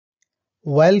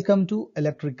Welcome to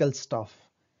Electrical Stuff.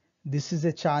 This is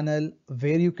a channel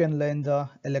where you can learn the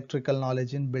electrical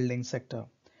knowledge in building sector.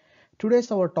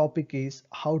 Today's our topic is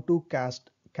how to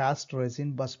cast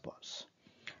resin bus bars.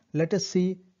 Let us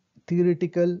see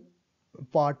theoretical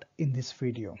part in this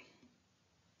video.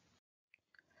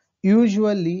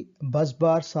 Usually bus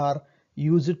bars are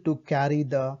used to carry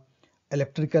the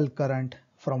electrical current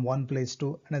from one place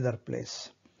to another place.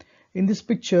 In this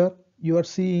picture, you are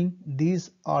seeing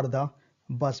these are the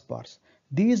bus bars.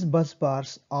 These bus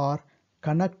bars are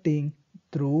connecting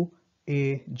through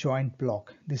a joint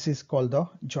block. This is called the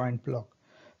joint block.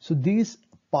 So this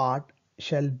part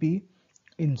shall be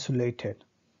insulated.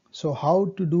 So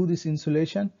how to do this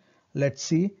insulation? Let's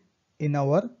see in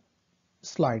our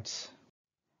slides.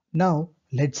 Now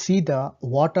let's see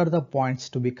what are the points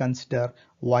to be considered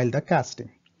while the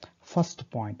casting. First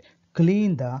point,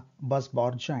 clean the bus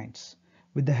bar joints.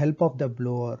 With the help of the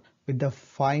blower, with the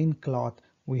fine cloth,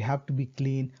 we have to be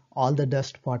clean all the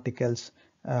dust particles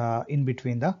in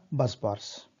between the bus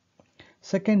bars.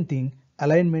 Second thing,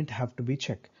 alignment have to be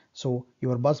checked. So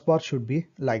your bus bar should be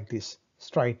like this,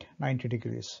 straight 90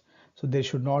 degrees. So they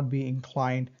should not be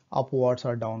inclined upwards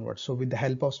or downwards. So with the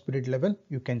help of spirit level,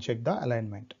 you can check the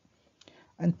alignment.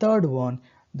 And third one,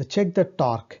 the check the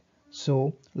torque.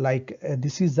 So like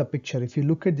this is the picture. If you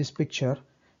look at this picture,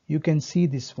 you can see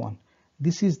this one.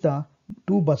 This is the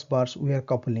two bus bars we are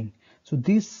coupling. So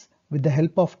this, with the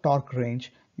help of torque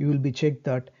range, you will be checked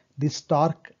that this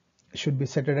torque should be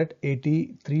set at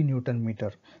 83 Newton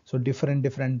meter. So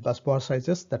different bus bar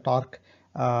sizes, the torque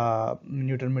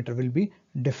Newton meter will be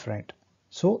different.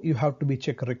 So you have to be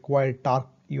check required torque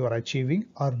you are achieving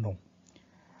or no.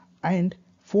 And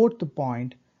fourth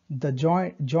point, the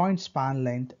joint span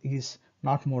length is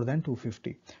not more than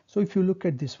 250. So if you look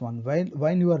at this one,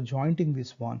 when you are jointing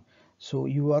this one, so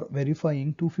you are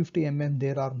verifying 250 mm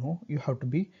there or no, you have to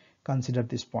be consider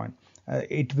this point.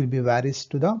 It will be varies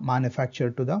to the manufacturer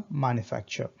to the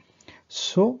manufacturer.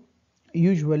 So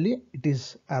usually it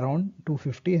is around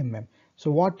 250 mm. So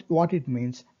what it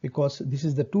means, because this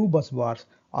is the two bus bars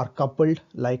are coupled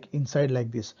like inside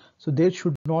like this, so there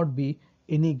should not be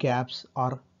any gaps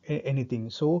or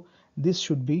anything. So this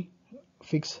should be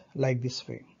fixed like this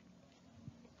way.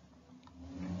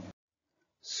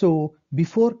 So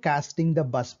before casting the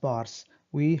bus bars,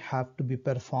 we have to be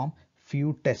perform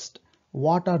few tests.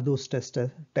 What are those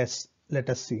tests? Let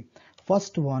us see.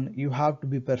 First one, you have to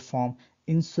be perform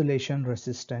insulation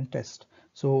resistant test.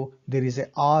 So there is a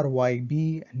R, Y,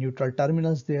 B neutral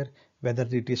terminals there. Whether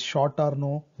it is short or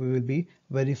no, we will be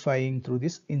verifying through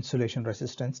this insulation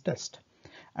resistance test.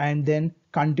 And then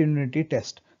continuity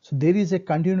test. So there is a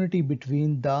continuity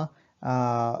between the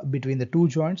two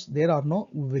joints. There or no,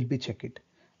 we will be check it.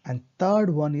 And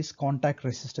third one is contact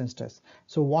resistance test.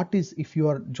 So what is if you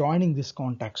are joining this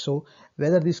contact, so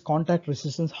whether this contact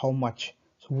resistance how much.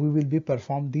 So we will be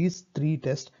perform these three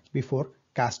tests before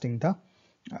casting the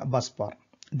bus bar.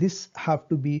 This have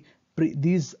to be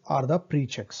these are the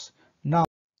pre-checks. Now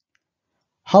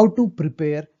how to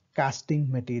prepare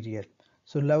casting material.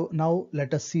 So now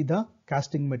let us see the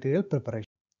casting material preparation.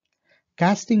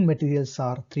 Casting materials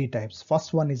are three types.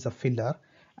 First one is the filler,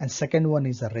 and second one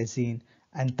is the resin,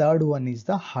 and third one is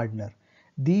the hardener.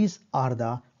 These are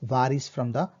the varies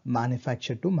from the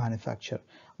manufacturer to manufacturer.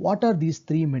 What are these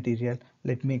three material?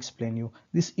 Let me explain you.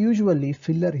 This usually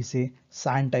filler is a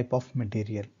sand type of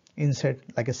material. Inside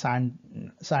like a sand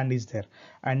is there,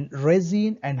 and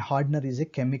resin and hardener is a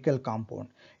chemical compound.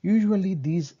 Usually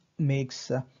these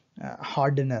makes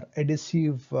hardener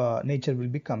adhesive nature will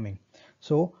be coming.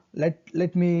 So let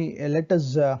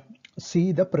us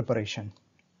see the preparation.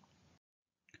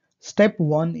 Step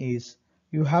one is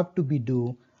you have to be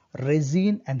do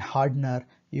resin and hardener.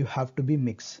 You have to be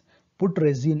mix. Put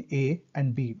resin A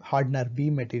and B, hardener B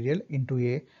material into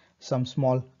a some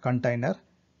small container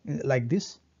like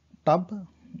this tub,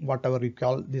 whatever you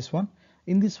call this one.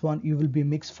 In this one you will be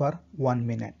mix for 1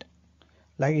 minute.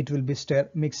 Like it will be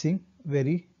mixing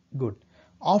very good.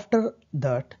 After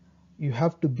that you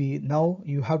have to be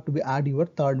add your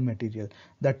third material,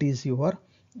 that is your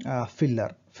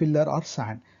filler or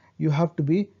sand. You have to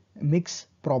be mix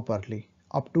properly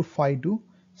up to 5 to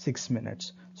 6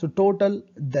 minutes. So total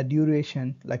the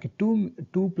duration like a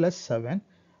 2 plus 7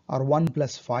 or 1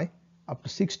 plus 5 up to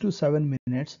 6 to 7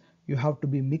 minutes you have to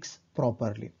be mixed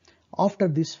properly. After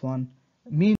this one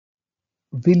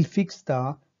we'll fix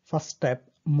the first step,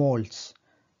 molds.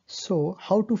 So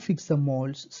how to fix the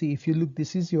molds? See, if you look,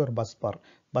 this is your bus bar.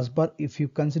 Bus bar, if you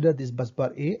consider this bus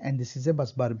bar A and this is a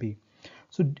bus bar B.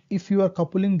 So if you are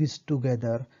coupling this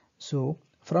together, so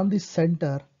from the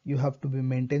center you have to be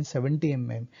maintain 70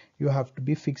 mm. You have to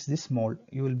be fix this mold.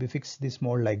 You will be fix this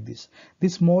mold like this.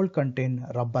 This mold contain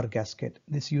rubber gasket.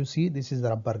 This you see, this is the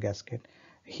rubber gasket.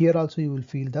 Here also you will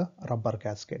feel the rubber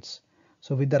gaskets.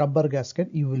 So with the rubber gasket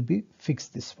you will be fix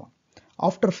this one.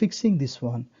 After fixing this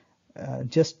one,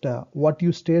 just what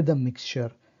you stir the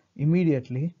mixture,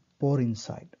 immediately pour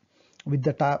inside. With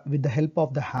the help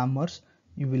of the hammers,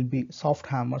 you will be soft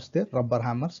hammers there, rubber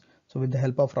hammers. So with the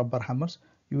help of rubber hammers,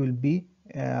 you will be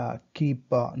keep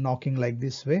knocking like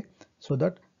this way, so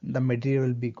that the material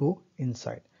will be go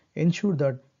inside. Ensure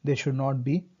that there should not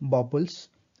be bubbles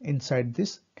inside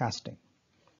this casting.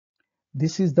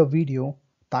 This is the video.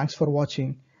 Thanks for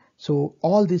watching. So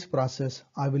all this process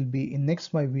I will be in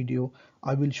next my video.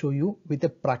 I will show you with a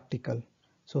practical.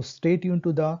 So stay tuned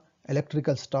to the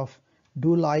electrical stuff.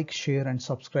 Do like, share and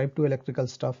subscribe to electrical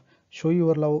stuff. Show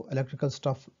your love electrical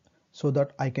stuff so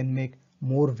that I can make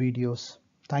more videos.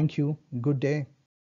 Thank you. Good day.